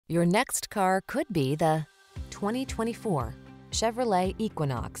Your next car could be the 2024 Chevrolet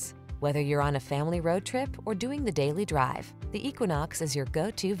Equinox. Whether you're on a family road trip or doing the daily drive, the Equinox is your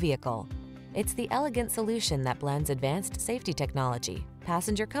go-to vehicle. It's the elegant solution that blends advanced safety technology,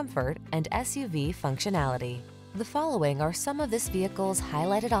 passenger comfort, and SUV functionality. The following are some of this vehicle's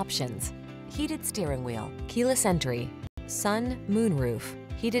highlighted options: heated steering wheel, keyless entry, sun, moonroof,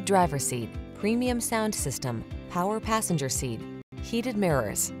 heated driver's seat, premium sound system, power passenger seat, heated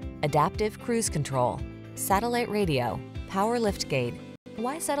mirrors, adaptive cruise control, satellite radio, power liftgate.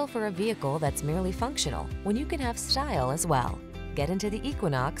 Why settle for a vehicle that's merely functional when you can have style as well? Get into the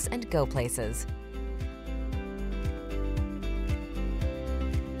Equinox and go places.